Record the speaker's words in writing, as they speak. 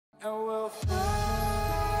Hello,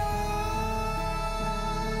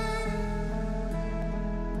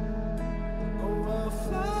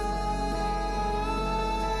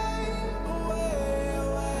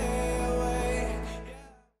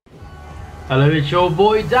 it's your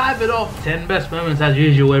boy Davidoff. 10 best moments as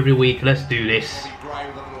usual every week. Let's do this.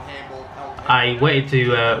 I waited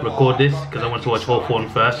to record this because I wanted to watch Hawthorn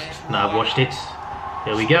first. Now I've watched it.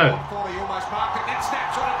 Here we go.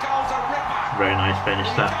 Very nice finish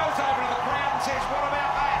that.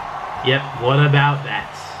 Yep, what about that?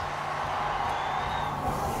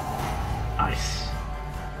 Nice.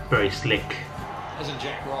 Very slick. Hasn't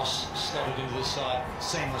Jack Ross slotted into the side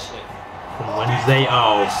seamlessly? From Wednesday,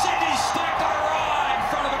 oh. Sydney stacked on a ride in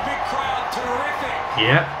front of a big crowd. Terrific.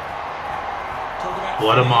 Yep.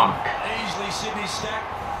 What a mark. Easily Sydney stacked.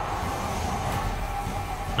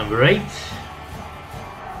 Number 8.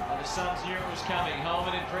 The Suns knew it was coming.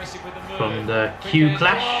 Holman impressive with the move. From the Q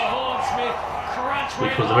Clash,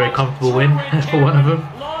 which was a very comfortable win for one of them.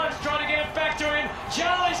 Lions trying to get it back to him.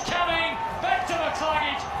 Charlie's coming. Back to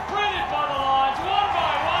McCluggage. Brilliant by the Lions. One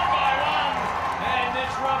by one. And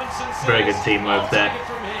it's Robinson. Very good teamwork there.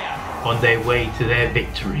 On their way to their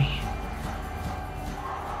victory.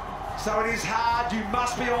 So it is hard, you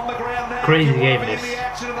must be on the ground now. Crazy game this.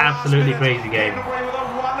 Absolutely crazy game.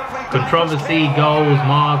 Controversy, goals,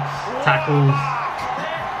 marks, tackles.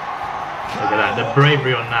 Look at that, the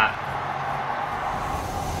bravery on that.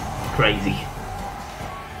 Crazy.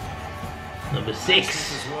 Number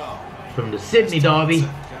 6 from the Sydney derby,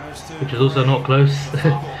 which is also not close.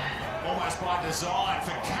 Almost by design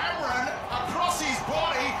for Cameron across his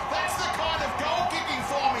body. That's the kind of goal kicking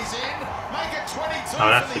form he's in. Make it 22. Oh,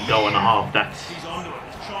 that's a goal and a half. That's,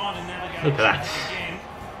 look at that.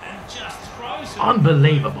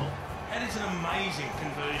 Unbelievable. That is an amazing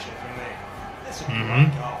conversion from there. That's a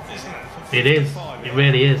great goal, isn't it? It is. It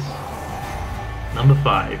really is. Number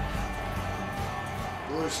 5.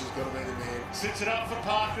 Bruce has got to be the man. Sits it up for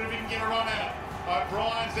Parker if he can get a run out.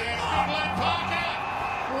 O'Brien's there. Big left Parker.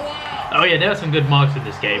 Wow. Oh yeah, there are some good marks in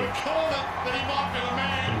this game. Called it that he might be the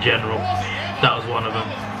man. In general, that was one of them.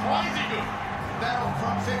 Crazy good. Battle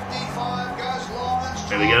from 55 goes long and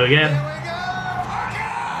There we go again. Here we go.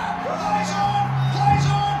 Parker plays on,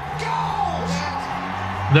 goals.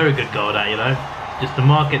 Very good goal that, you know. Just to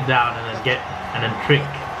mark it down and then trick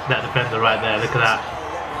that defender right there. Look at that.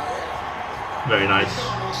 Very nice.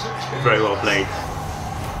 Very well played.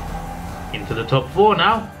 Into the top 4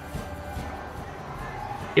 now.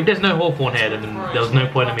 If there's no Hawthorn here, then there was no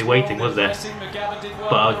point in me waiting, was there?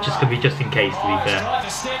 But I'll just gonna be just in case, to be fair.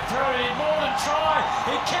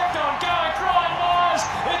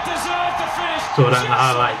 Saw that in the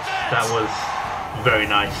highlights. That was very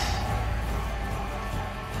nice.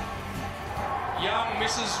 Young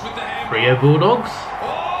misses with the hand. Rio Bulldogs.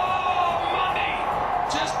 Oh, money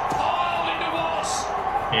just piled into Moss.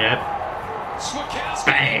 Yep.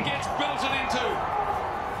 Swakowski gets belted into.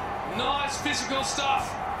 Nice physical stuff.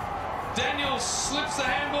 Daniels slips the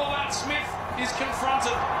handball out. Smith is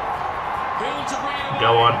confronted. Hill to bring it away.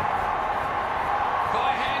 Go on.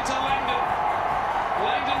 By hand to Langdon.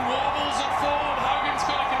 Langdon wobbles it forward. Hogan's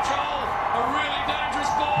got control. A really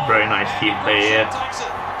dangerous ball. Very nice team play here. Takes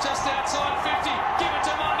it just outside 50. Give it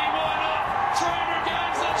to Mundy. Why not? 300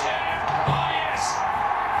 games the champ. Oh yes.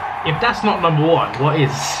 If that's not number 1, what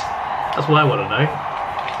is? That's what I want to know.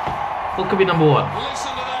 What could be number 1?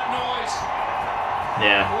 Listen to that noise.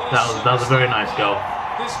 Yeah, that was a very nice goal.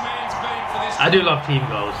 This man's been for this. I do love team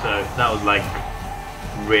goals, so that was like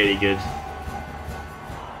really good.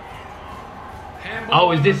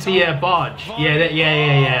 Oh, is this the barge? Yeah,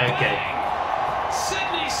 yeah, okay.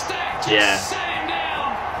 Sydney Stack just Yeah. sat him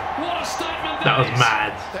down. What a statement That was is.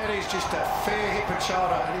 mad. That is just a fair hip and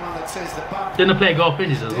shoulder. Anyone that says the bump. Didn't play golf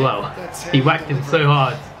finishes as well. He whacked him so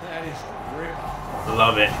hard. That is ripper.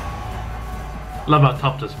 Love it. Love how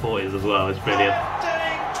tough the sport is as well. It's brilliant.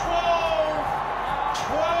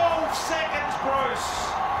 12 seconds, Bruce.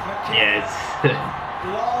 Yeah, it's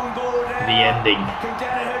Long ball down. the ending. Can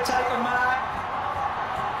Danaher take a mark?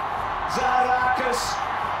 Zarakis.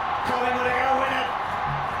 Collingwood are going to win it.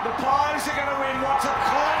 The Pies are going to win. What's a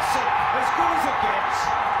classic? As good as it gets.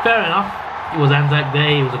 Fair enough. It was Anzac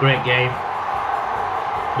Day. It was a great game.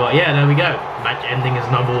 But yeah, there we go. Match ending is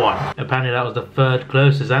number 1. Apparently that was the 3rd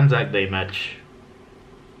closest Anzac Day match.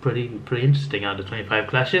 Pretty interesting out of the 25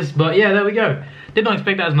 clashes. But yeah, there we go. Did not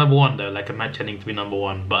expect that as number 1 though, like a match ending to be number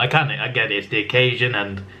 1. But I get it. It's the occasion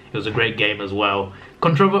and it was a great game as well.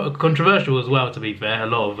 Controversial as well, to be fair. A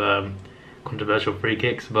lot of controversial free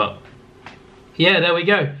kicks. But yeah, there we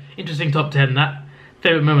go. Interesting top 10 that.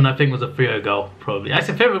 Favourite moment I think was a Freo goal, probably.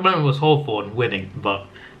 Actually, favourite moment was Hawthorn winning, but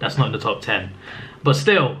That's not in the top 10. But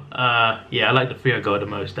still, yeah, I like the Freo goal the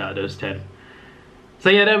most out of those 10. So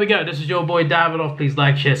yeah, there we go. This is your boy Davidoff. Please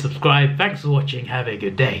like, share, subscribe. Thanks for watching. Have a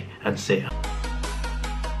good day and see ya.